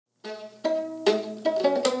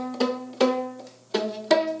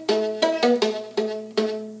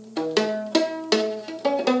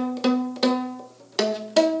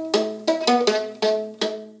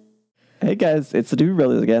guys, it's the Doobie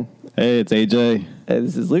Brothers again. Hey, it's AJ. Hey,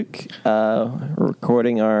 this is Luke. We're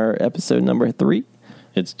recording our episode number 3.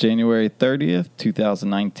 It's January 30th,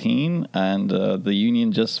 2019, and the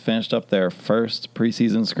Union just finished up their first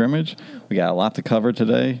preseason scrimmage. We got a lot to cover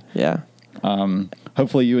today. Yeah.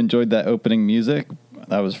 Hopefully you enjoyed that opening music.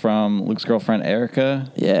 That was from Luke's girlfriend,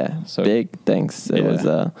 Erica. Yeah, so big thanks. It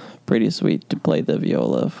was pretty sweet to play the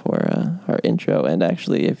viola for our intro. And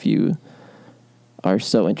actually, if you are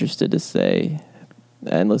so interested to stay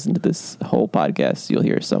and listen to this whole podcast, you'll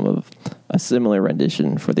hear some of a similar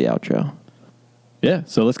rendition for the outro. Yeah,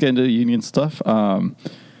 so let's get into Union stuff.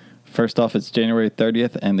 First off, it's January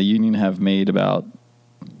 30th, and the Union have made about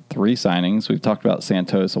 3 signings. We've talked about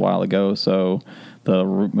Santos a while ago, so the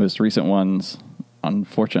most recent ones,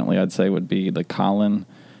 unfortunately, I'd say, would be the Colin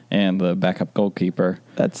and the backup goalkeeper.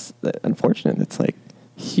 That's unfortunate. That's like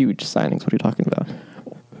huge signings. What are you talking about?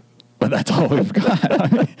 But that's all we've got.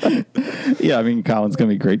 I mean, Colin's going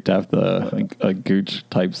to be great depth, a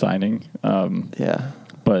Gooch-type signing.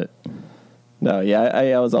 But... No,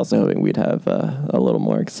 I was also hoping we'd have a little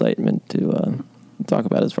more excitement to talk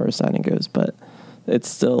about as far as signing goes, but it's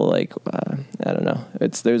still like I don't know.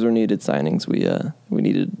 Those were needed signings. We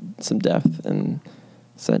needed some depth and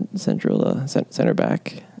center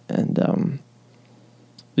back, and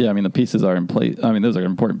I mean the pieces are in place. I mean those are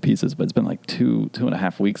important pieces, but it's been like two and a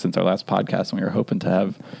half weeks since our last podcast, and we were hoping to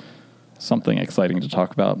have something exciting to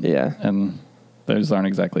talk about. Yeah, and those aren't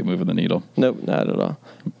exactly moving the needle. Nope, not at all.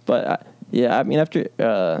 But. I mean, after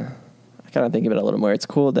I kind of think of it a little more, it's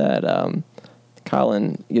cool that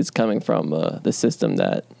Colin is coming from the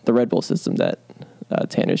Red Bull system that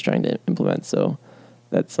Tanner's trying to implement. So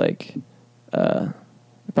that's like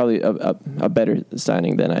probably a better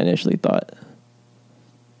signing than I initially thought.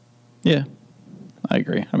 Yeah, I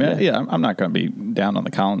agree. I mean, I'm not going to be down on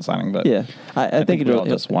the Colin signing, but I think we'll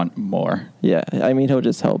just want more. Yeah, I mean, he'll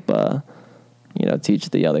just help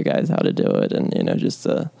teach the other guys how to do it, and just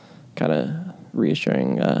kind of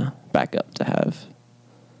reassuring backup to have,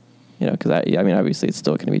 because I mean, obviously it's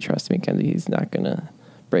still going to be Trust McKenzie. He's not going to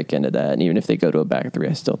break into that. And even if they go to a back 3,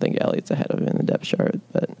 I still think Elliott's ahead of him in the depth chart.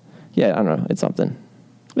 But I don't know. It's something.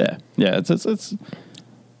 Yeah. It's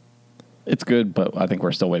good, but I think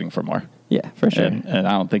we're still waiting for more. Yeah, for sure. And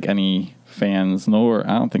I don't think any fans, nor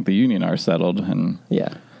I don't think the Union are settled. And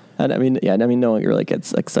I mean, no one really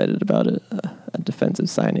gets excited about a defensive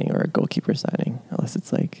signing or a goalkeeper signing unless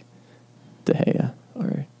it's like De Gea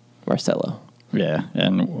or Marcelo. Yeah,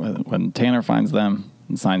 and when Tanner finds them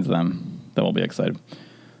and signs them, then we'll be excited.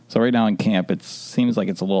 So right now in camp, it seems like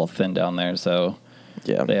it's a little thin down there. So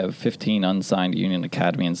they have 15 unsigned Union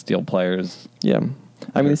Academy and Steel players. Yeah,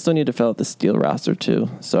 I mean, they still need to fill out the Steel roster too.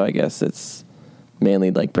 So I guess it's mainly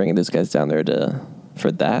like bringing those guys down there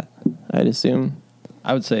for that, I'd assume.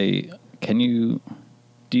 I would say, do you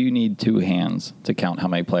need 2 hands to count how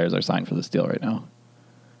many players are signed for the Steel right now?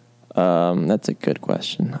 That's a good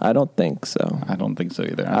question. I don't think so. I don't think so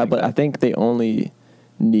either. I think they only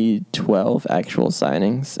need 12 actual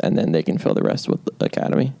signings, and then they can fill the rest with the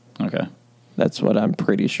Academy. Okay. That's what I'm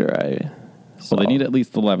pretty sure I saw. Well, they need at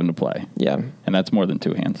least 11 to play. Yeah. And that's more than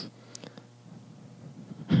 2 hands.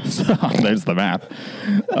 So there's the math.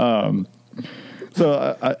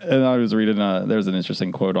 So I was reading, there's an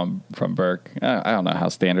interesting quote from Burke. I don't know how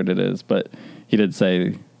standard it is, but he did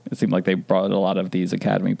say it seemed like they brought a lot of these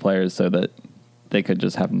academy players so that they could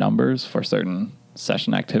just have numbers for certain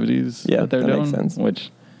session activities that they're doing, makes sense.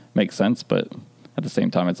 Which makes sense. But at the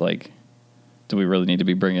same time, it's like, do we really need to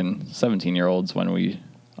be bringing 17-year-olds when we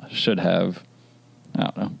should have,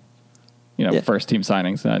 I don't know, first team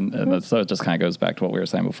signings? And so it just kind of goes back to what we were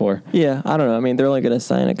saying before. Yeah, I don't know. I mean, they're only going to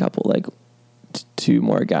sign a couple, like 2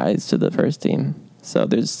 more guys to the first team. So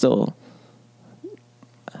there's still,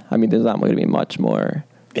 I mean, there's not going to be much more.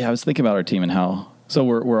 Yeah, I was thinking about our team and how. So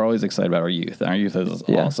we're always excited about our youth. Our youth is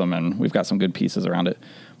awesome, and we've got some good pieces around it.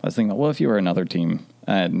 But I was thinking, well, if you were another team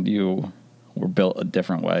and you were built a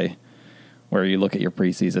different way, where you look at your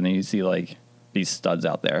preseason and you see like these studs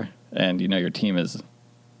out there, and your team is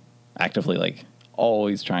actively like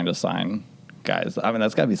always trying to sign guys. I mean,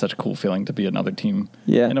 that's got to be such a cool feeling to be another team.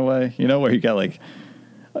 Yeah, in a way, where you got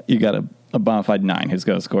a bona fide 9 who's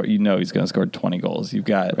going to score. He's going to score 20 goals. You've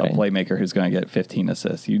got a playmaker who's going to get 15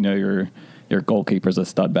 assists. Your goalkeeper's a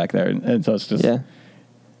stud back there, and so it's just. Yeah.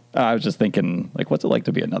 I was just thinking, like, what's it like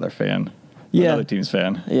to be another fan? Yeah, another team's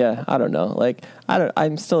fan. Yeah, I don't know. Like,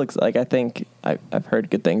 I'm still like, I think I've heard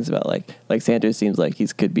good things about like Santos seems like he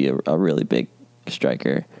could be a really big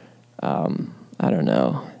striker. I don't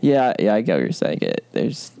know. Yeah, I get what you're saying. There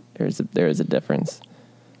is a difference.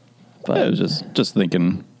 But I was just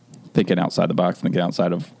thinking outside the box, thinking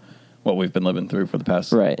outside of what we've been living through for the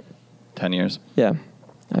past Right. 10 years. Yeah.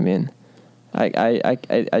 I mean,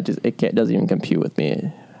 I just it doesn't even compute with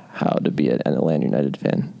me how to be an Atlanta United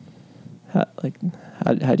fan. How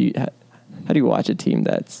do you watch a team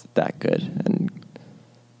that's that good and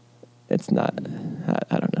it's not?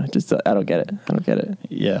 I don't know. Just I don't get it.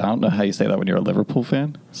 Yeah, I don't know how you say that when you're a Liverpool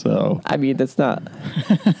fan. So I mean, that's not.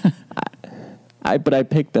 But I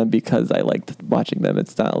picked them because I liked watching them.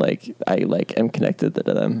 It's not like I am connected to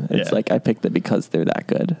them. It's like I picked them because they're that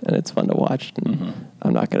good and it's fun to watch. And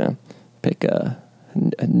I'm not gonna pick a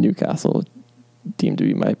Newcastle team to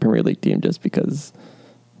be my Premier League team just because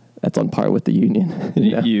that's on par with the Union.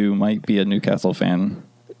 You might be a Newcastle fan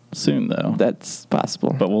soon, though. That's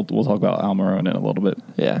possible. But we'll talk about Almiron in a little bit.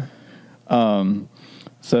 Yeah.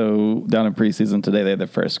 So down in preseason today, they had their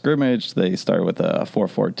first scrimmage. They started with a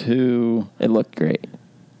 4-4-2. It looked great.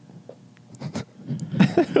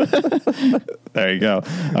 There you go.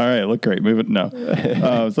 All right, look great. No.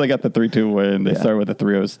 So they got the 3-2 win. They started with a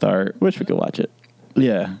 3-0 start. Wish we could watch it.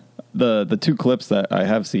 Yeah. The two clips that I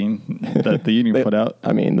have seen that the Union put out.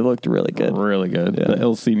 I mean, they looked really good. Really good. Yeah. The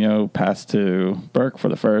Ilsinho pass to Burke for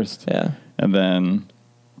the first. Yeah. And then,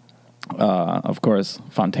 of course,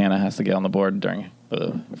 Fontana has to get on the board during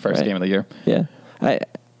the first game of the year. Yeah.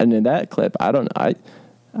 And in that clip, I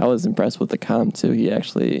was impressed with the comp too. He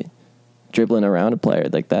actually dribbling around a player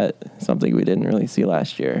like that, something we didn't really see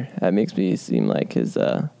last year. That makes me seem like his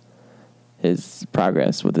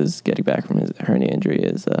progress with his getting back from his hernia injury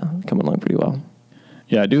is coming along pretty well.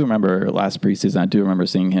 Yeah, I do remember last preseason, I do remember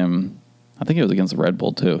seeing him, I think it was against Red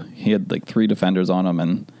Bull too. He had like 3 defenders on him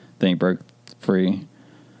and then he broke free.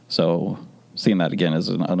 So seeing that again is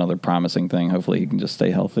another promising thing. Hopefully he can just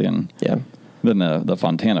stay healthy. And then the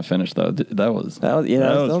Fontana finish though, that was pretty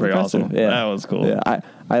impressive. awesome. Yeah. That was cool. Yeah,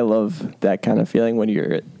 I love that kind of feeling when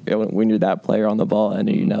you're that player on the ball and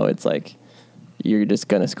you know it's like you're just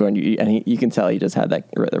gonna score and you can tell he just had that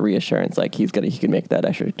the reassurance like he can make that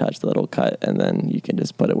extra touch, the little cut, and then you can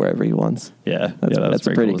just put it wherever he wants. Yeah, that's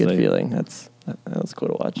a pretty cool good feeling. That was cool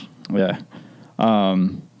to watch. Yeah.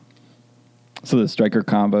 So the striker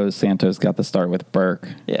combos, Santos got the start with Burke.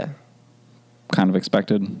 Yeah. Kind of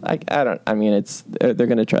expected. I mean, they're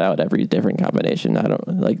going to try out every different combination. I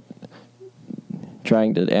don't like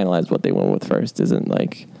trying to analyze what they went with first isn't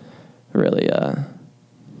like really, I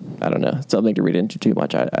don't know, something to read into too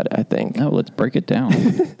much. I think. No, let's break it down.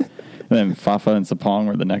 And then Fafa and Sapong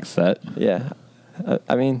were the next set. Yeah.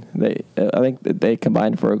 I mean, I think they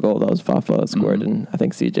combined for a goal. That was Fafa scored, and I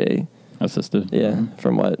think CJ assisted. Yeah,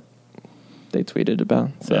 from what they tweeted about.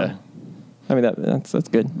 So, yeah. I mean that's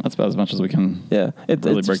good. That's about as much as we can. Yeah,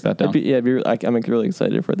 really break that down. I'm really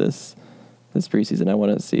excited for this preseason. I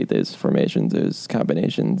want to see those formations, those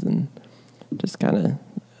combinations, and just kind of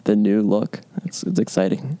the new look. It's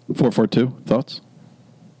exciting. 4-4-2 thoughts?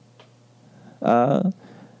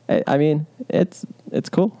 I mean, it's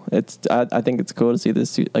cool. I think it's cool to see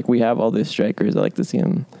this. Like we have all these strikers. I like to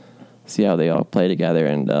see how they all play together.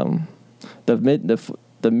 And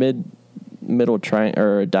the middle triangle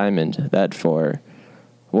or diamond, that 4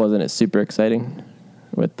 wasn't it super exciting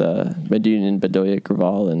with Medunian, Bedoya,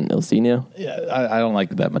 Graval, and Ilsinho? Yeah, I don't like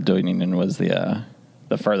that Medunian was the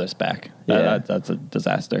furthest back. That's a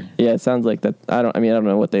disaster. Yeah, it sounds like that. I don't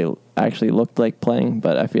know what they actually looked like playing,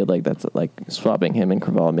 but I feel like that's like swapping him and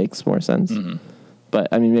Graval makes more sense. Mm-hmm. But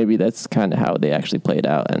I mean, maybe that's kind of how they actually played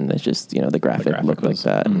out, and it's just the graphic looked like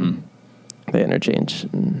that, and they interchange,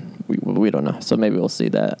 and we don't know. So maybe we'll see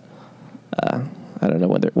that. I don't know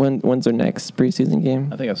when's their next preseason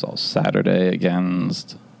game. I think I saw Saturday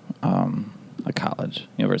against a college,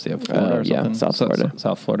 University of Florida or something.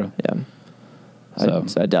 South Florida. Yeah. So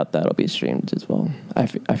I doubt that'll be streamed as well. I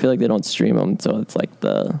feel like they don't stream them, so it's like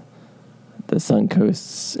the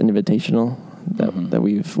Suncoast Invitational that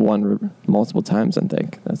we've won multiple times. I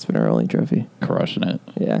think that's been our only trophy. Crushing it.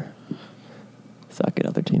 Yeah. Suck at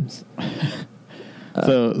other teams.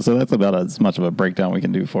 So that's about as much of a breakdown we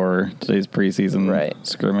can do for today's preseason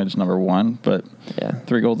scrimmage number 1. But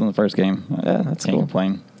 3 goals in the first game. Yeah, that's Can't cool.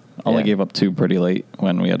 complain. Only gave up 2 pretty late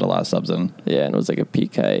when we had a lot of subs in. Yeah, and it was like a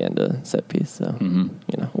PK and a set piece. So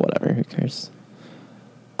whatever. Who cares?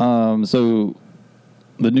 So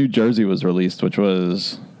the new jersey was released, which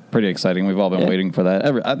was pretty exciting. We've all been waiting for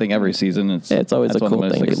that. I think every season it's always a cool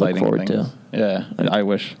thing to look forward to. Yeah, I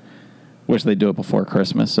wish they do it before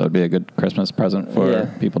Christmas, so it'd be a good Christmas present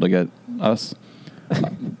for people to get us.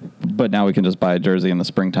 But now we can just buy a jersey in the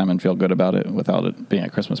springtime and feel good about it without it being a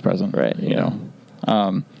Christmas present, right? You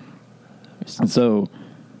know. So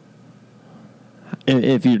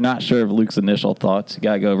If you're not sure of Luke's initial thoughts, you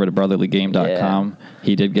got to go over to brotherlygame.com. Yeah.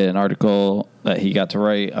 He did get an article that he got to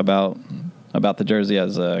write about the jersey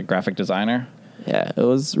as a graphic designer. Yeah, it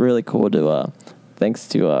was really cool to, thanks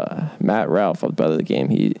to Matt Ralph of Brother the Game.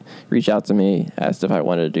 He reached out to me, asked if I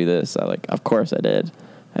wanted to do this. Of course I did.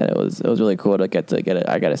 And it was really cool to get it.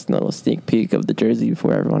 I got a little sneak peek of the jersey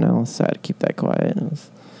before everyone else. So I had to keep that quiet. It was,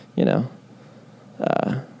 it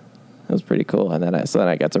was pretty cool. And then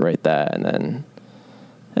I got to write that, and then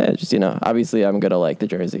just obviously I'm gonna like the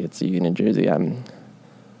jersey. It's a Union jersey. I'm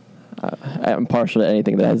partial to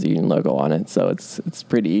anything that has a Union logo on it, so it's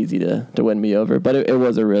pretty easy to win me over. But it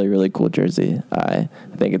was a really, really cool jersey. I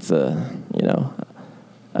think it's a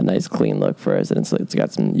nice clean look for us, and it's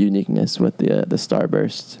got some uniqueness with the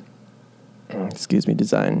Starburst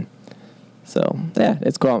design. So yeah,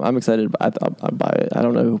 it's cool. I'm excited. I'll buy it. I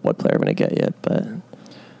don't know what player I'm gonna get yet, but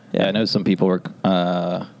yeah, I know some people were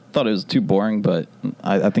thought it was too boring, but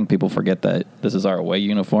I think people forget that this is our away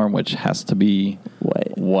uniform, which has to be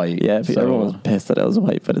white. Yeah, everyone was pissed that it was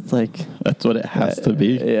white, but it's like that's what it has to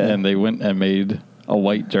be. Yeah, and they went and made a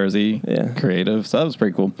white jersey. Yeah, creative. So that was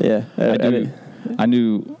pretty cool. Yeah, I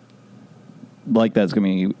knew like that's gonna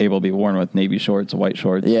be able to be worn with navy shorts, white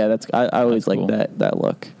shorts. Yeah, I always like cool. that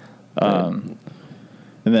look. And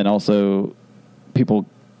then also people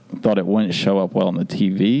thought it wouldn't show up well on the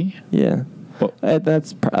TV. Yeah.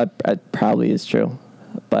 That's probably is true,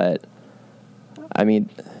 but I mean,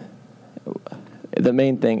 the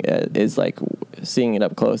main thing is like seeing it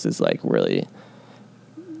up close is like really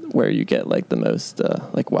where you get like the most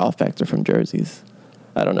like wow factor from jerseys.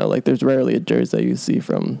 I don't know, like there's rarely a jersey that you see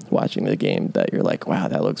from watching the game that you're like, wow,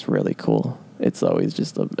 that looks really cool. It's always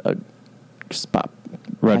just a spot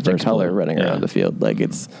red color running around the field. Like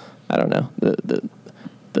it's, I don't know,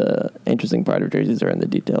 the interesting part of jerseys are in the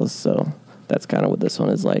details. So that's kind of what this one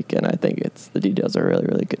is like, and I think the details are really,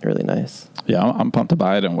 really good, really nice. Yeah, I'm pumped to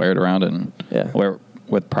buy it and wear it around and wear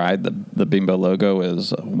with pride. The Bimbo logo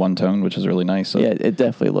is one tone, which is really nice. So yeah, it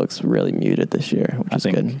definitely looks really muted this year, which is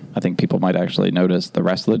good. I think people might actually notice the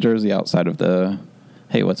rest of the jersey outside of the,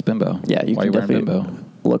 hey, what's Bimbo? Yeah, you can definitely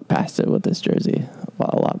look past it with this jersey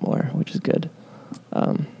a lot more, which is good.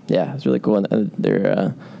 Yeah, it's really cool, and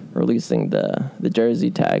they're releasing the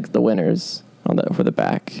jersey tags, the winners for the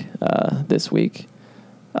back this week.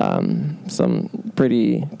 Some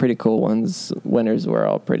pretty cool ones. Winners were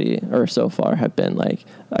all so far have been like,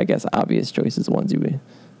 I guess, obvious choices, ones you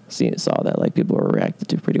saw that like people were reacted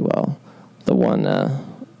to pretty well. The one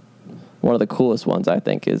of the coolest ones I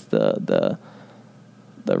think is the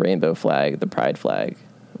rainbow flag, the pride flag,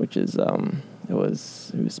 which is it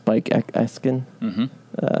was Spike Eskin. Mm-hmm.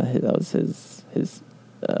 That was his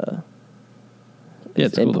yeah,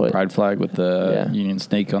 it's cool. The pride flag with the Union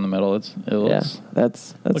snake on the middle. That's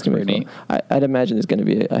that's gonna be cool. Neat. I'd imagine there's going to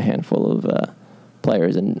be a handful of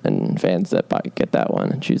players and fans that get that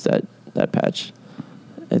one and choose that patch.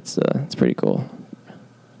 It's pretty cool.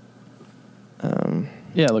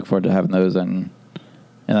 Yeah, I look forward to having those, and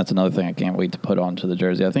that's another thing I can't wait to put onto the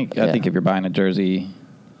jersey. I think if you're buying a jersey,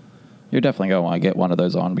 you're definitely going to want to get one of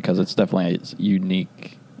those on because it's definitely a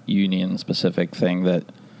unique Union specific thing that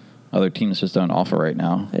other teams just don't offer right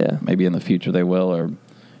now. Yeah. Maybe in the future they will, or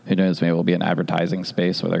who knows, maybe it will be an advertising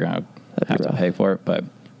space where they're going to have to pay for it. But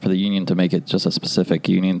for the Union to make it just a specific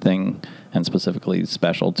Union thing and specifically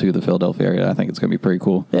special to the Philadelphia area, I think it's going to be pretty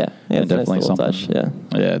cool. Yeah. And definitely nice something. Touch, yeah.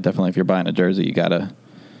 Yeah, definitely if you're buying a jersey, you got to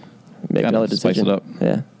make another spice decision. it up.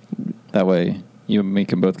 Yeah. That way you and me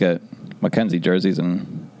can both get Mackenzie jerseys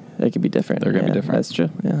and they could be different. They're going to be different. That's true.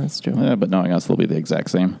 Yeah, that's true. Yeah, but knowing us, they'll be the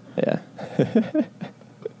exact same. Yeah.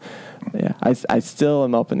 Yeah. I still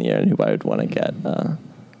am up in the air on who I would want to get.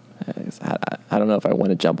 I don't know if I want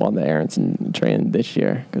to jump on the Aronson train this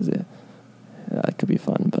year because it could be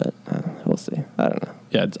fun, but we'll see. I don't know.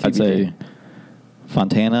 Yeah, I'd say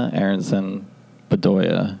Fontana, Aronson,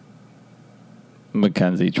 Bedoya,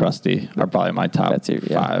 Mackenzie, Trusty are probably my top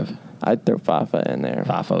five. I'd throw Fafa in there.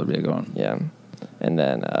 Fafa would be a good one. Yeah. And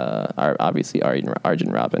then obviously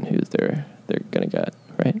Arjen Robin, who's they're going to get,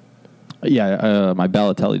 right? Yeah, my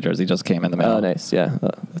Balotelli jersey just came in the mail. Oh, nice. Yeah,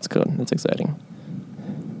 that's cool. That's exciting.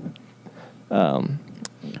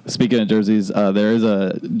 Speaking of jerseys, there is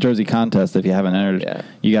a jersey contest. If you haven't entered,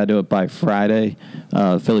 you got to do it by Friday.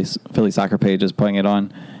 Philly Soccer Page is putting it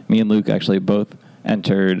on. Me and Luke actually both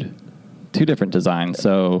entered 2 different designs,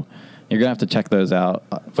 so you're going to have to check those out.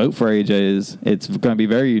 Vote for AJ's. It's going to be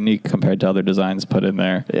very unique compared to other designs put in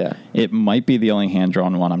there. Yeah. It might be the only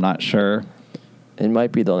hand-drawn one. I'm not sure. It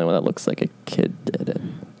might be the only one that looks like a kid did it.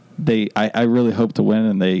 I really hope to win,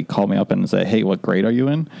 and they call me up and say, hey, what grade are you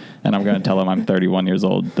in? And I'm going to tell them I'm 31 years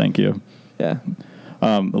old. Thank you. Yeah.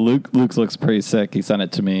 Luke's looks pretty sick. He sent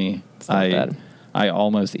it to me. It's not bad. I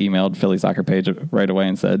almost emailed Philly Soccer Page right away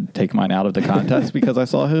and said, take mine out of the contest because I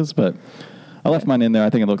saw his, but I left mine in there. I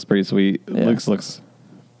think it looks pretty sweet. Yeah. Luke's looks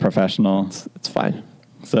professional. It's fine.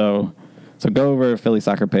 So go over to Philly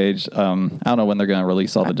Soccer Page. I don't know when they're going to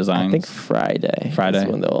release all the designs. I think Friday. Friday? Is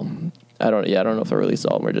when they'll. I don't know if they'll release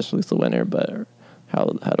all of them or just release the winner, but or how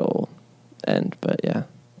it'll end. But yeah,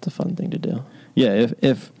 it's a fun thing to do. Yeah,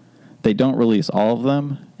 if they don't release all of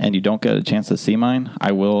them and you don't get a chance to see mine,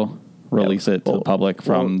 I will release it to the public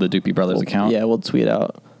from the Doopy Brothers account. Yeah, we'll tweet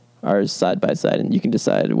out ours side by side, and you can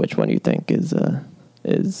decide which one you think is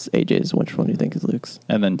AJ's, which one you think is Luke's.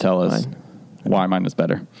 And then tell us why mine is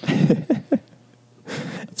better.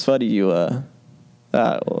 It's funny you.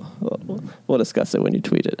 We'll discuss it when you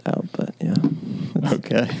tweet it out, but yeah.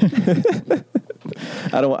 Okay.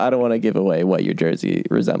 I don't want to give away what your jersey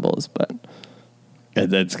resembles, but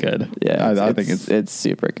That's good. yeah, I think it's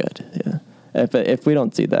super good. Yeah. If we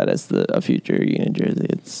don't see that as a future Union jersey,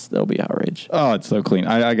 there'll be outrage. Oh, it's so clean.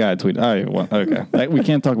 I got to tweet. Okay. We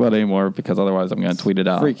can't talk about it anymore because otherwise I'm going to tweet it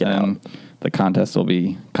out. Freaking and out. The contest will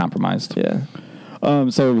be compromised. Yeah.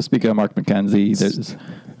 So speaking of Mark McKenzie, there's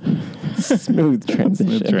Smooth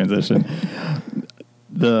transition.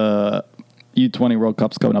 The U20 World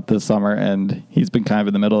Cup's coming up this summer, and he's been kind of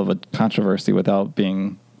in the middle of a controversy without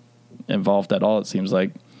being involved at all, it seems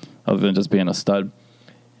like, other than just being a stud.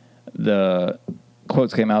 The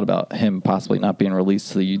quotes came out about him possibly not being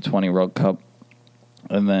released to the U20 World Cup.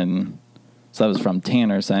 And then, so that was from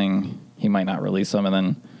Tanner saying he might not release him. And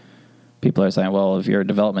then people are saying, well, if you're a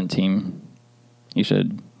development team, you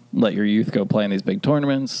should let your youth go play in these big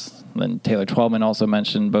tournaments. Then Taylor Twellman also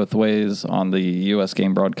mentioned both ways on the U.S.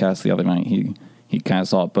 game broadcast the other night. He kind of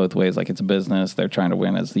saw it both ways, like it's a business. They're trying to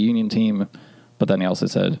win as the Union team. But then he also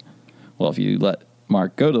said, well, if you let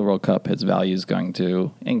Mark go to the World Cup, his value is going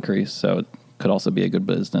to increase. So it could also be a good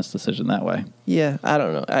business decision that way. Yeah, I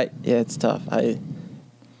don't know. It's tough. I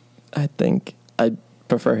think I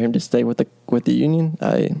prefer him to stay with the Union.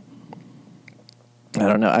 I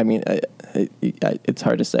don't know. I mean, it's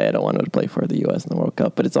hard to say. I don't want him to play for the U.S. in the World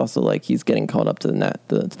Cup, but it's also like he's getting called up to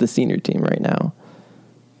the senior team right now.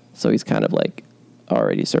 So he's kind of like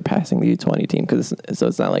already surpassing the U20 team so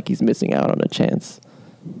it's not like he's missing out on a chance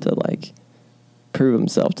to like prove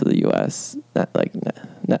himself to the U.S. Not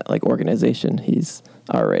like organization. He's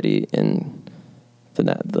already in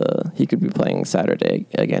he could be playing Saturday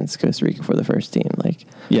against Costa Rica for the first team. Like,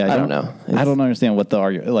 yeah, I don't know. I don't understand what the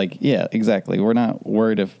argument. Like, yeah, exactly. We're not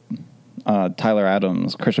worried if Tyler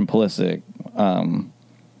Adams, Christian Pulisic, Weston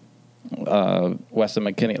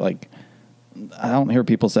McKennie. Like, I don't hear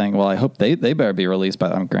people saying, "Well, I hope they better be released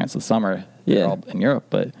by grants this summer." They're all in Europe,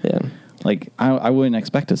 but yeah. Like, I wouldn't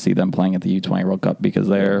expect to see them playing at the U20 World Cup because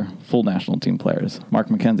they're full national team players. Mark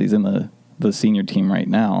McKenzie's in the senior team right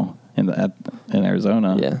now in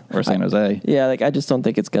Arizona or San Jose. Yeah, like I just don't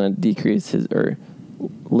think it's going to decrease his or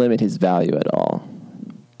limit his value at all.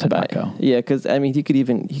 Tobacco. Yeah, because I mean he could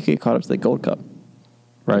get caught up to the Gold Cup,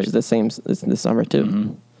 right? Which is the same this summer too.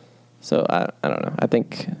 Mm-hmm. So I don't know. I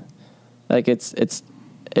think like it's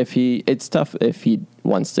tough if he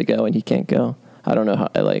wants to go and he can't go. I don't know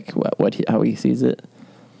how he sees it,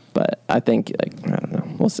 but I think I don't know.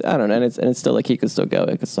 We'll see. I don't know, and it's still like he could still go.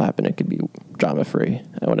 It could still happen. It could be drama free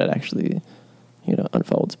when it actually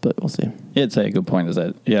unfolds. But we'll see. I'd say a good point is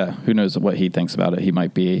that who knows what he thinks about it. He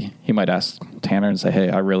might ask Tanner and say, hey,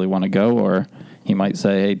 I really want to go, or he might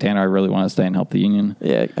say, hey, Tanner, I really want to stay and help the Union.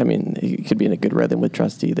 Yeah, I mean, he could be in a good rhythm with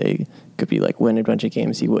Trusty. They could be like winning a bunch of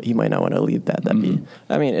games. He might not want to leave that. I mean,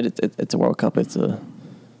 it's a World Cup. It's a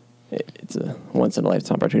once in a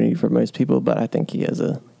lifetime opportunity for most people, but I think he has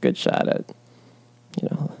a good shot at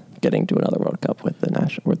getting to another World Cup with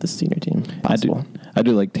the senior team. Possible. I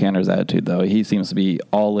do like Tanner's attitude though. He seems to be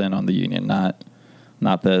all in on the Union, not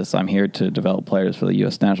this. I'm here to develop players for the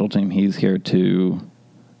U.S. national team. He's here to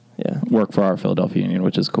work for our Philadelphia Union,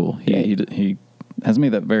 which is cool. He has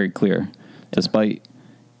made that very clear, despite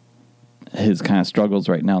his kind of struggles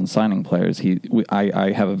right now in signing players.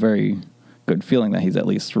 I have a very good feeling that he's at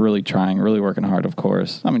least really trying, really working hard, of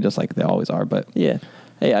course. I mean, just like they always are, but... Yeah.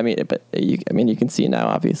 Hey, I mean, you can see now,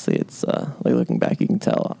 obviously, it's, like, looking back, you can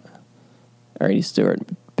tell Ernie Stewart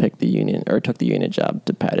took the Union job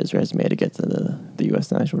to pad his resume to get to the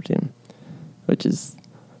U.S. national team, which is,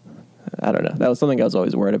 I don't know. That was something I was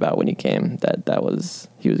always worried about when he came, that was,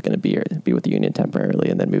 he was going to be with the Union temporarily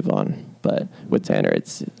and then move on. But with Tanner,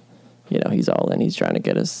 it's, he's all in. He's trying to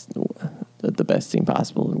get us the best team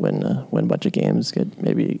possible and win a bunch of games, get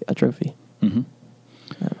maybe a trophy. Mm-hmm.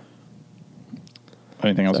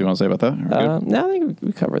 Anything else you want to say about that? No, I think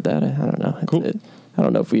we covered that. I don't know. Cool. I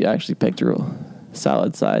don't know if we actually picked real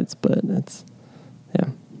solid sides, but it's, yeah.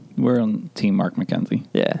 We're on Team Mark McKenzie.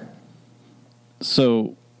 Yeah.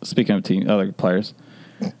 So, speaking of other players.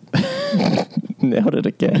 Nailed it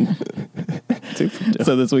again.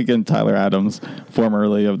 So this weekend, Tyler Adams,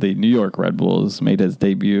 formerly of the New York Red Bulls, made his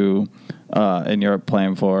debut in Europe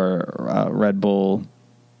playing for Red Bull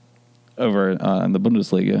over in the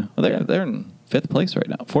Bundesliga. Well, they're in 5th place right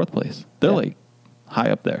now, 4th place. They're like high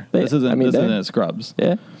up there. This isn't scrubs.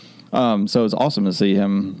 Yeah. So it's awesome to see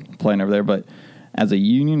him playing over there. But as a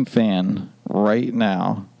Union fan right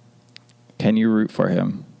now, can you root for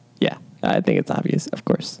him? Yeah, I think it's obvious, of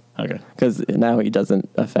course. Okay. Because now he doesn't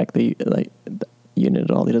affect the unit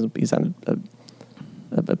at all. He's not an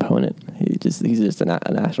opponent. He's just a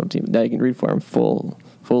national team. Now you can root for him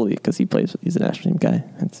fully because he's a national team guy.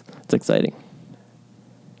 It's exciting.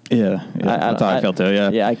 Yeah, that's how I feel too.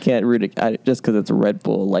 Yeah, yeah. I can't root it just because it's Red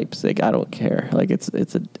Bull Leipzig. I don't care. Like it's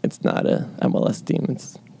not a MLS team.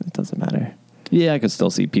 It doesn't matter. Yeah, I could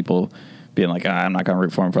still see people being like, I'm not gonna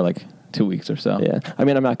root for him for like 2 weeks or so. Yeah, I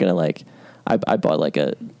mean, I'm not gonna like. I bought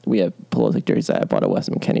we have Pulisic jersey. I bought a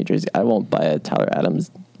Weston McKennie jersey. I won't buy a Tyler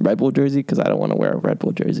Adams Red Bull jersey because I don't want to wear a Red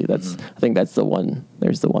Bull jersey. I think that's the one.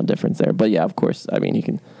 There's the one difference there. But yeah, of course. I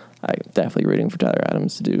mean, I'm definitely rooting for Tyler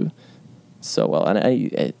Adams to do so well.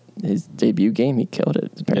 And his debut game, he killed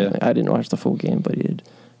it. Apparently, I didn't watch the full game, but he had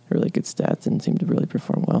really good stats and seemed to really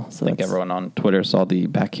perform well. So I think everyone on Twitter saw the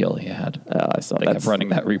back heel he had. Oh, I saw that. They kept running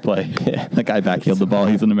that replay. Yeah. The guy back heeled the ball.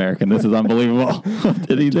 He's an American. This is unbelievable. What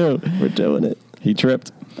did he do? We're doing it. He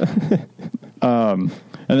tripped. And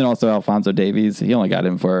then also Alphonso Davies. He only got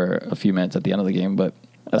in for a few minutes at the end of the game, but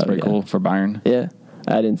that's pretty cool for Bayern. Yeah,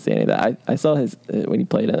 I didn't see any of that. I saw his when he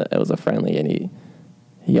played. It was a friendly, and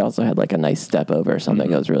he also had like a nice step over or something.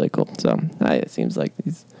 That was really cool. So it seems like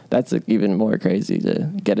that's even more crazy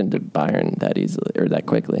to get into Bayern that easily or that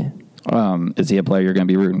quickly. Is he a player you're going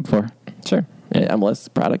to be rooting for? Sure. Yeah,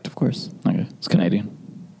 MLS product, of course. Okay, it's Canadian.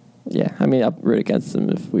 Yeah, I mean, I'll root against him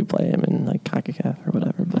if we play him in like CONCACAF or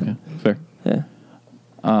whatever. But okay, fair. Yeah.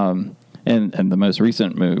 And the most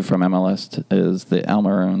recent move from MLS is the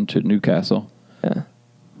Almiron to Newcastle. Yeah.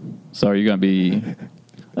 So are you going to be?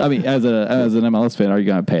 I mean, as an MLS fan, are you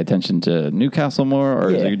going to pay attention to Newcastle more,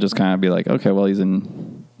 or is you just kind of be like, okay, well, he's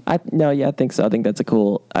in? I think so. I think that's a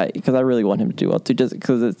cool because I really want him to do well too. Just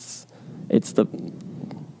because it's an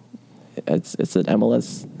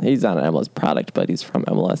MLS. He's not an MLS product, but he's from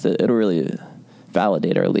MLS. It'll really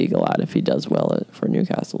validate our league a lot if he does well for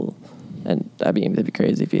Newcastle. And I mean, it'd be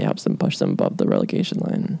crazy if he helps them push them above the relegation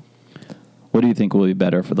line. What do you think will be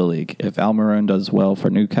better for the league? If Almiron does well for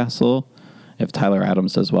Newcastle, if Tyler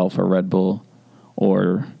Adams does well for Red Bull,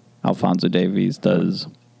 or Alphonso Davies does,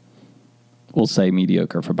 we'll say,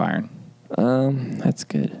 mediocre for Bayern? That's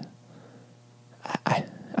good.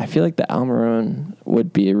 I feel like the Almiron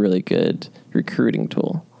would be a really good recruiting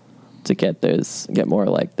tool to get more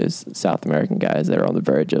like those South American guys that are on the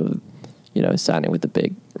verge of, signing with the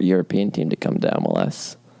big European team to come to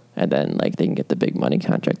MLS, and then like they can get the big money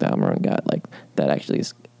contract that Almiron got. Like that actually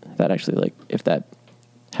like if that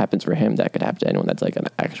happens for him, that could happen to anyone. That's like an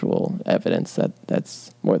actual evidence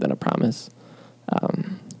that's more than a promise.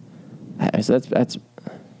 So that's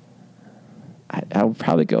I would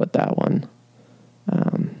probably go with that one.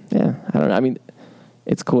 Yeah, I don't know. I mean,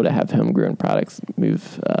 it's cool to have homegrown products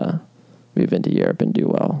move into Europe and do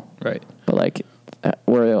well. Right. But like,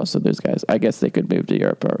 where also those guys, I guess they could move to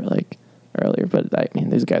Europe or like earlier. But I mean,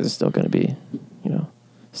 these guys are still going to be,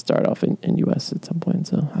 start off in U.S. at some point.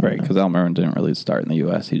 So right, because Almiron didn't really start in the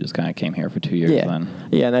U.S. He just kind of came here for 2 years. Yeah,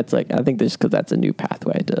 and that's like I think just because that's a new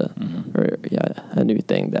pathway to, or a new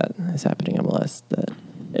thing that is happening in MLS. That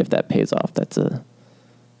if that pays off, that's a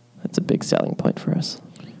big selling point for us.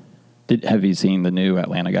 Have you seen the new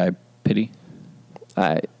Atlanta guy, Pity?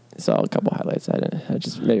 I saw a couple highlights. I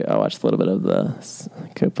watched a little bit of the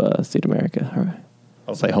Copa Sudamerica.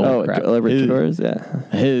 I'll say, holy crap! Libertadores, yeah.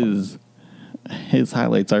 His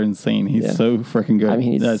highlights are insane. He's so freaking good. I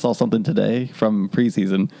mean, I saw something today from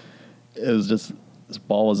preseason. It was just this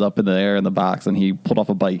ball was up in the air in the box, and he pulled off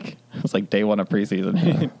a bike. It was like day one of preseason.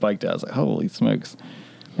 He biked out. I was like, holy smokes!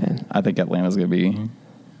 Man, I think Atlanta's going to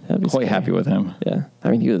be quite happy with him. Yeah,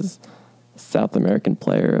 I mean, he was South American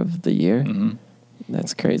Player of the Year. Mm-hmm.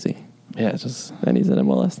 That's crazy. Yeah, it's just and he's in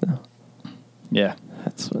MLS now. Yeah,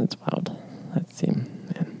 it's wild. That team,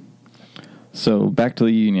 man. So back to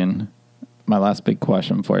the Union. My last big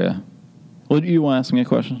question for you. Well, do you want to ask me a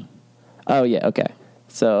question? Oh yeah, okay.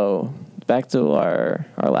 So back to our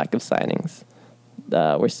lack of signings.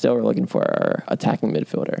 We're still looking for our attacking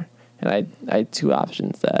midfielder, And I had two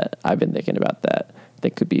options that I've been thinking about that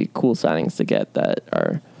could be cool signings to get that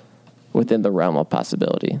are within the realm of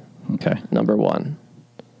possibility. Okay. Number one,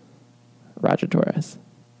 Roger Torres.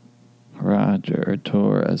 Roger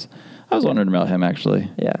Torres. I was wondering about him,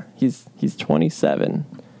 actually. Yeah, he's 27.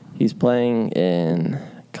 He's playing in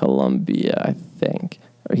Colombia, I think,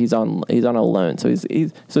 or he's on a loan. So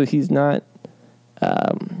he's not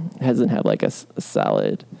hasn't had like a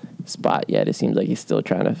solid spot yet. It seems like he's still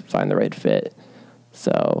trying to find the right fit.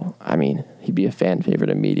 So I mean, he'd be a fan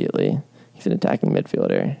favorite immediately. He's an attacking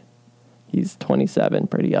midfielder. He's 27,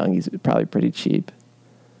 pretty young. He's probably pretty cheap.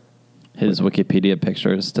 His Wikipedia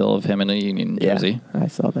picture is still of him in a Union jersey. Yeah, I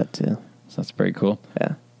saw that too. So that's pretty cool.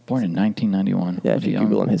 Yeah. Born in 1991. Yeah, if you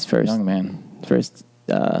Google him, his young man. first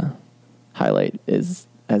highlight is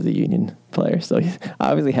as a Union player. So he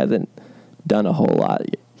obviously hasn't done a whole lot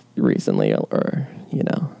recently or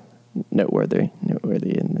noteworthy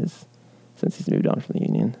in this since he's moved on from the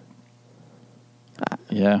Union.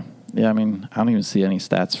 Yeah. I mean, I don't even see any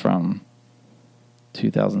stats from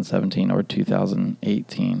 2017 or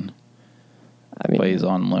 2018. I mean, but he's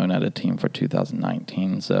on loan at a team for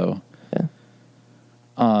 2019. So, yeah.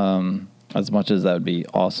 As much as that would be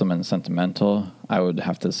awesome and sentimental, I would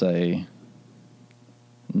have to say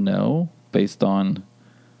no, based on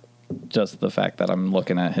just the fact that I'm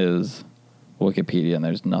looking at his Wikipedia and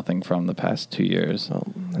there's nothing from the past 2 years. Well,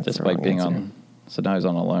 despite being on, so now he's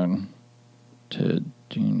on a loan to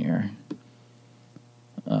junior.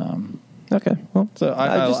 Okay, well, so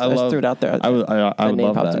I just threw it out there. I would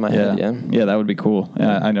love popped that. In my head, yeah, that would be cool.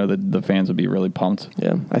 Yeah, I know that the fans would be really pumped.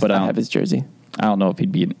 Yeah, but I have his jersey. I don't know if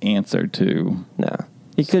he'd be an answer to. No,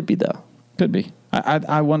 he could be though. Could be.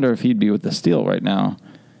 I wonder if he'd be with the Steel right now.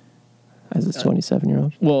 As this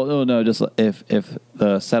 27-year-old. Well, no, just if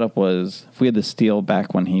the setup was if we had the Steel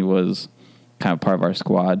back when he was kind of part of our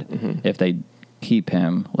squad, if they keep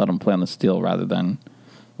him, let him play on the Steel rather than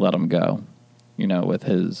let him go, with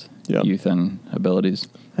his youth and abilities.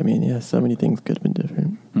 I mean, yeah, so many things could have been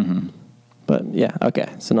different. Mm-hmm. But yeah, okay.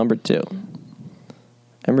 So number 2,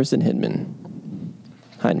 Emerson Hyndman.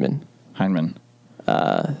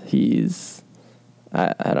 He's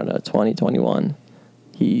I don't know, 2021.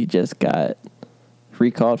 He just got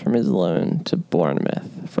recalled from his loan to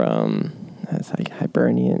Bournemouth from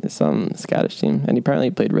Hibernian, some Scottish team, and he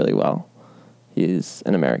apparently played really well. He's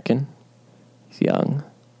an American. He's young.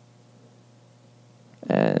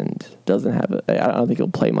 And doesn't have I don't think he'll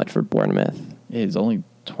play much for Bournemouth. Yeah, he's only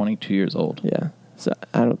 22 years old. Yeah. So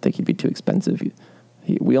I don't think he'd be too expensive.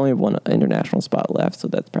 We only have one international spot left, so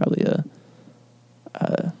that's probably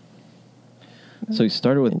So he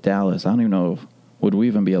started with Dallas. I don't even know would we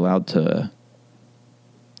even be allowed to.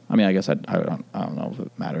 I mean, I guess I don't know if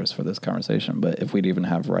it matters for this conversation, but if we'd even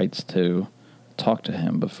have rights to talk to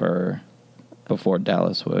him before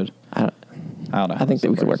Dallas would. I don't know. I think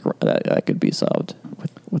that we could work that could be solved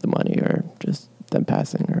with the money or just them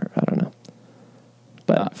passing or I don't know.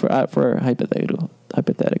 But for hypothetically,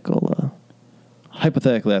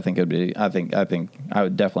 I think it'd be. I think I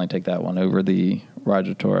would definitely take that one over the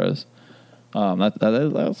Roger Torres.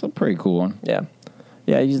 That's a pretty cool one.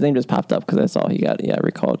 Yeah, his name just popped up because I saw he got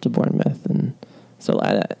recalled to Bournemouth, and so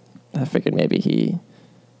I figured maybe he,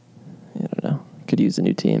 I don't know, could use a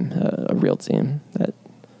new team, a real team that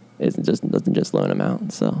doesn't just loan him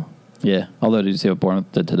out. So yeah. Although, did you see what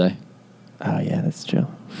Bournemouth did today? Oh yeah, that's true.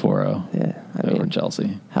 4-0. Yeah, over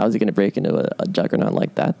Chelsea. How is he going to break into a juggernaut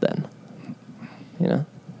like that then? Yeah.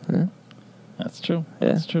 That's true. Yeah.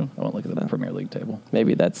 That's true. I won't look at the Premier League table.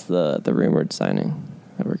 Maybe that's the rumored signing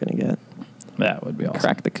that we're going to get. That would be awesome.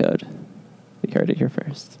 Crack the code. You heard it here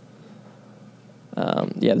first. So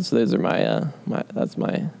those are my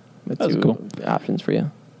two cool options for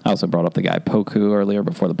you. I also brought up the guy Poku earlier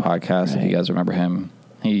before the podcast. Right. If you guys remember him,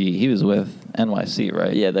 he was with NYC,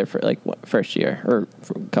 right? Yeah, they're for first year or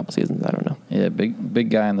for a couple seasons. I don't know. Yeah,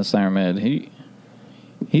 big guy in the center mid. He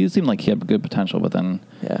seemed like he had good potential, but then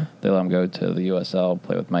they let him go to the USL,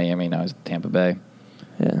 play with Miami. Now he's at Tampa Bay.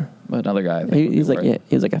 Yeah, but another guy. He's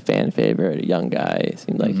like a fan favorite, a young guy. It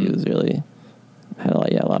seemed like he was really had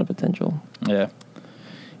a lot of potential. Yeah.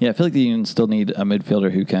 I feel like the Union still need a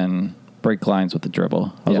midfielder who can break lines with the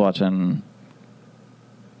dribble. I was watching.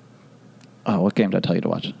 Oh, what game did I tell you to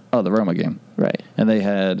watch? Oh, the Roma game. Right. And they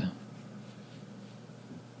had.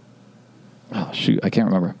 Oh shoot, I can't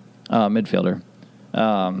remember. Midfielder.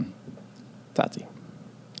 Tati.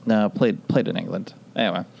 No, played in England.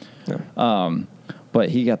 Anyway. Yeah. But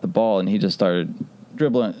he got the ball and he just started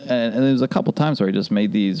dribbling. And there was a couple times where he just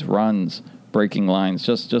made these runs, breaking lines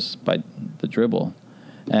just by the dribble.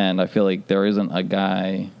 And I feel like there isn't a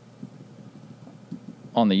guy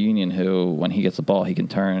on the Union who, when he gets the ball, he can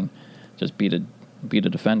turn, just beat a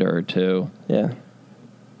defender or two. Yeah.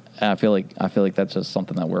 And I feel like that's just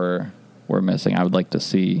something that we're missing. I would like to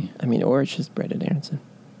see. I mean, or it's just Brandon Aronson.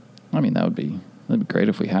 I mean, that'd be great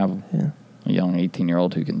if we have a young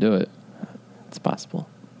 18-year-old who can do it. It's possible.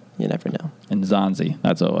 You never know. And Zanzi,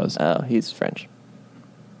 that's what it was. Oh, he's French.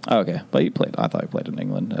 Oh, okay, but I thought he played in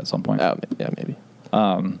England at some point. Oh, yeah, maybe.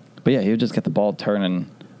 But yeah, he would just get the ball turning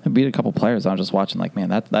and beat a couple players. I'm just watching like, man,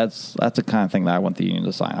 that's the kind of thing that I want the Union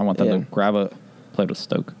to sign. I want them to grab a play with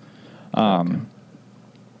Stoke. I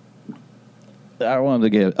want them to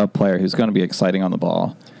get a player who's going to be exciting on the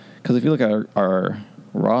ball. Because if you look at our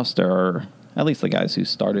roster, or at least the guys who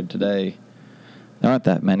started today, there aren't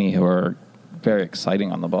that many who are very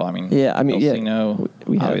exciting on the ball. I mean, Elsino,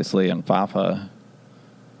 obviously, and Fafa.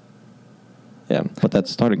 Yeah. But that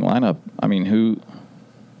starting lineup, I mean,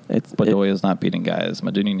 Bedoya's not beating guys.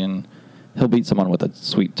 Madunian, he'll beat someone with a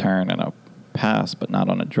sweet turn and a pass, but not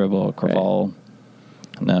on a dribble. Craval,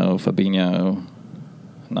 no. Fabinho,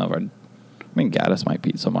 no. I mean, Gaddis might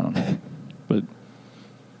beat someone, but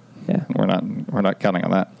we're not counting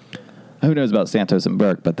on that. Who knows about Santos and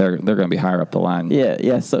Burke, but they're going to be higher up the line.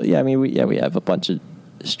 Yeah. So I mean, we have a bunch of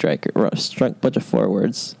bunch of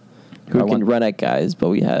forwards who can run at guys, but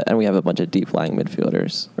we have a bunch of deep lying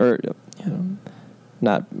midfielders, or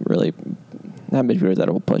not midfielders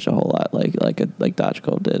that will push a whole lot like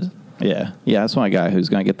Dodgecole did. Yeah. I just want a guy who's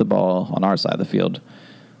going to get the ball on our side of the field,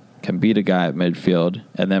 can beat a guy at midfield,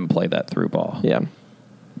 and then play that through ball. Yeah.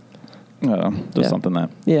 Something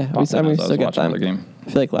that. Yeah, we still got time. Game. I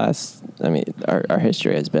feel like our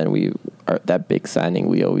history has been that big signing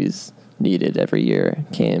we always needed every year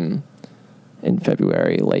came in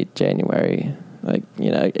February, late January. Like,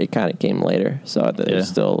 it kind of came later. So there's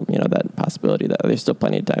still, that possibility that there's still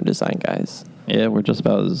plenty of time to sign guys. Yeah, we're just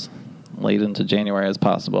about as late into January as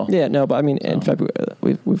possible. Yeah, no, but I mean, in February,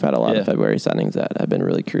 we've had a lot of February signings that have been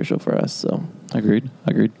really crucial for us. So Agreed.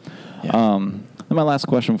 Yeah. And my last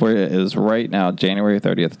question for you is, right now, January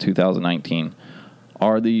 30th, 2019,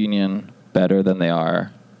 are the Union better than they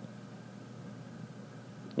are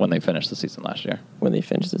when they finished the season last year? When they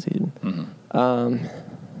finished the season? Mm-hmm.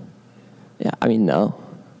 Yeah, I mean, no.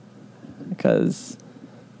 Because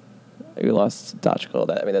we lost Dodgecole.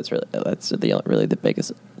 That's really the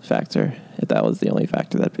biggest factor. If that was the only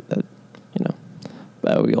factor that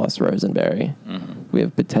but we lost Rosenberry. Mm-hmm. We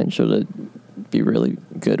have potential to be really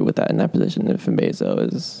good with that in that position. If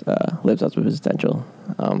Mbezo lives up to his potential,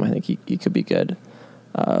 I think he could be good.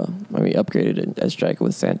 When we upgraded as striker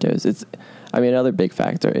with Santos, another big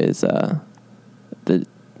factor is the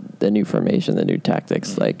new formation, the new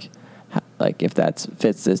tactics. Like if that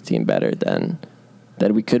fits this team better, then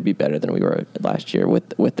we could be better than we were last year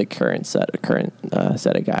with the current set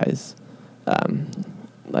of guys.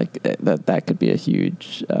 That could be a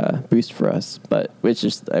huge boost for us. But it's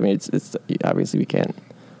just, it's obviously we can't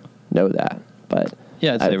know that. But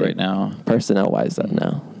yeah, I'd say right now, personnel wise,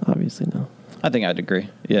 no, obviously no. I think I'd agree.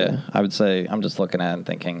 Yeah, I would say I'm just looking at it and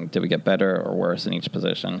thinking, did we get better or worse in each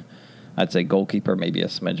position? I'd say goalkeeper maybe a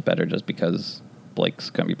smidge better, just because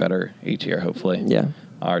Blake's going to be better each year, hopefully. Yeah.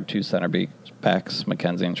 Our two center backs,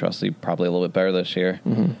 McKenzie and Trusty, probably a little bit better this year.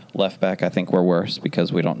 Mm-hmm. Left back, I think we're worse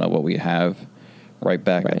because we don't know what we have. Right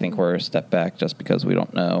back, I think we're a step back just because we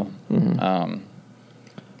don't know.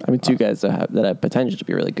 Mm-hmm. Two guys that have potential to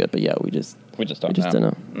be really good, but we just don't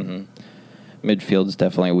know. Mm-hmm. Midfield's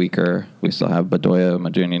definitely weaker. We still have Bedoya,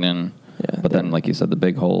 Madunian, but then, like you said, the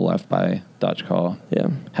big hole left by Dodgecole.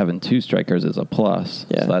 Yeah, having two strikers is a plus.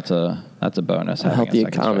 Yeah, so that's a bonus. A healthy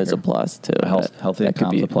Accam is a plus too. Healthy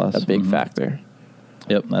Accam is a plus. A big factor.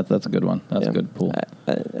 Yep, that's a good one. That's a good pool.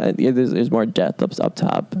 There's more depth up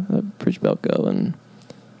top. Pritchbelko and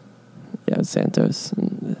Santos.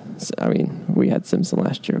 And, we had Simpson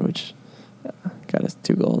last year, which got us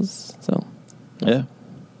 2 goals. So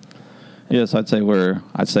yeah, so I'd say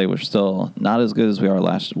we're still not as good as we were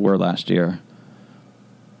last year.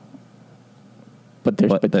 But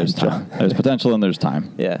there's time. There's potential and there's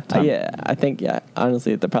time. Yeah, I think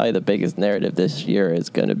honestly, probably the biggest narrative this year is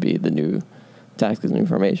going to be the new tactics, new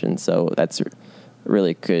formation. So that's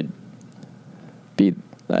really could be.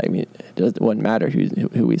 It wouldn't matter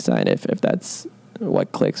who we sign if that's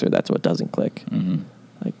what clicks or that's what doesn't click. Mm-hmm.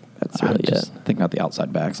 That's really just think about the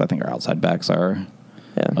outside backs. I think our outside backs are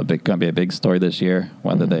going to be a big story this year,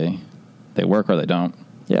 whether they work or they don't.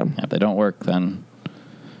 Yeah. If they don't work, then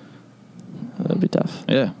it'll be tough.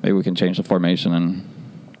 Yeah, maybe we can change the formation and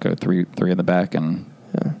go three in the back and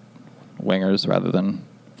wingers rather than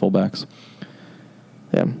fullbacks.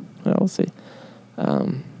 Yeah, we'll see.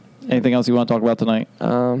 Anything else you want to talk about tonight?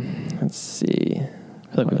 Let's see.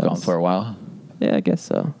 I feel like we've gone for a while. Yeah, I guess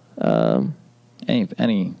so.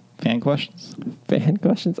 Any fan questions? Fan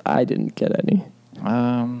questions? I didn't get any.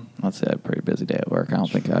 Let's say I had a pretty busy day at work. I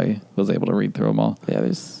don't think I was able to read through them all. Yeah,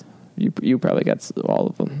 there's you probably got all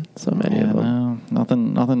of them. So many of them. No,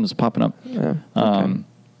 nothing is popping up. Yeah. Okay.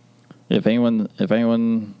 If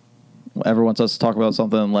anyone ever wants us to talk about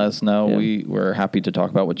something, let us know. Yeah. We're happy to talk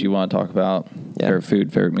about what you want to talk about. Yeah. Favorite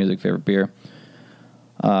food, favorite music, favorite beer.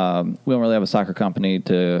 We don't really have a soccer company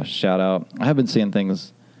to shout out. I have been seeing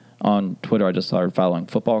things on Twitter. I just started following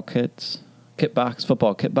football kits,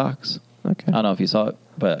 football kit box. Okay. I don't know if you saw it,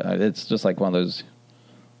 but it's just like one of those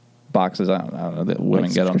boxes. I don't know that women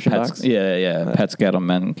Like get them. subscription Pets, box? yeah. Pets get them,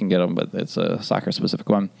 men can get them, but it's a soccer specific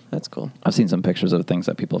one. That's cool. I've seen some pictures of things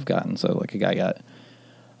that people have gotten. So like a guy got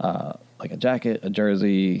like a jacket, a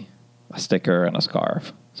jersey, a sticker, and a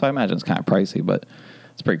scarf. So I imagine it's kind of pricey, but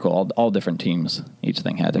it's pretty cool. All different teams. Each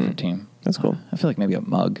thing had a different team. That's cool. I feel like maybe a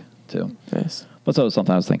mug too. Nice. But so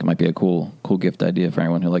something I was thinking might be a cool gift idea for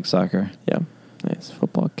anyone who likes soccer. Yeah. Nice.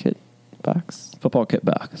 Football kit box. Football kit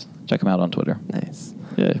box. Check them out on Twitter. Nice.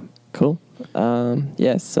 Yeah. Cool.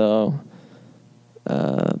 Yeah. So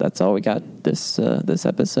that's all we got this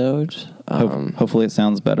episode. Hopefully it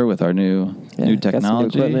sounds better with our new technology. Got some new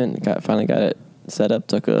equipment. Finally got it set up.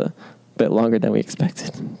 Took a bit longer than we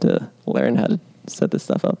expected to learn how to set this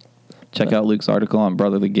stuff up. Check out Luke's article on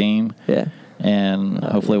Brotherly Game. Yeah. And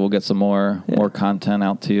hopefully we'll get some more content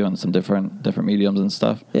out to you on some different mediums and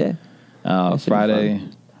stuff. Yeah.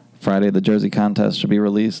 Friday the jersey contest should be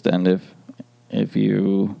released, and if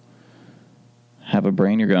you have a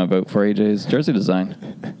brain, you're going to vote for AJ's jersey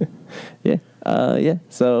design. Yeah.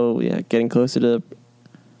 So getting closer to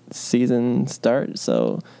season start.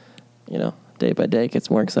 So, day by day it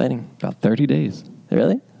gets more exciting. About 30 days.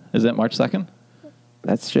 Really? Is it March 2nd?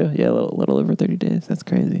 That's true. Yeah, a little over 30 days. That's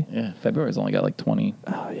crazy. Yeah, February's only got like 20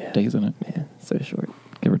 days in it. Yeah, so short.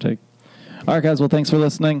 Give or take. All right, guys. Well, thanks for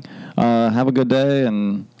listening. Have a good day,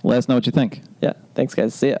 and let us know what you think. Yeah. Thanks,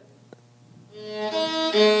 guys. See ya.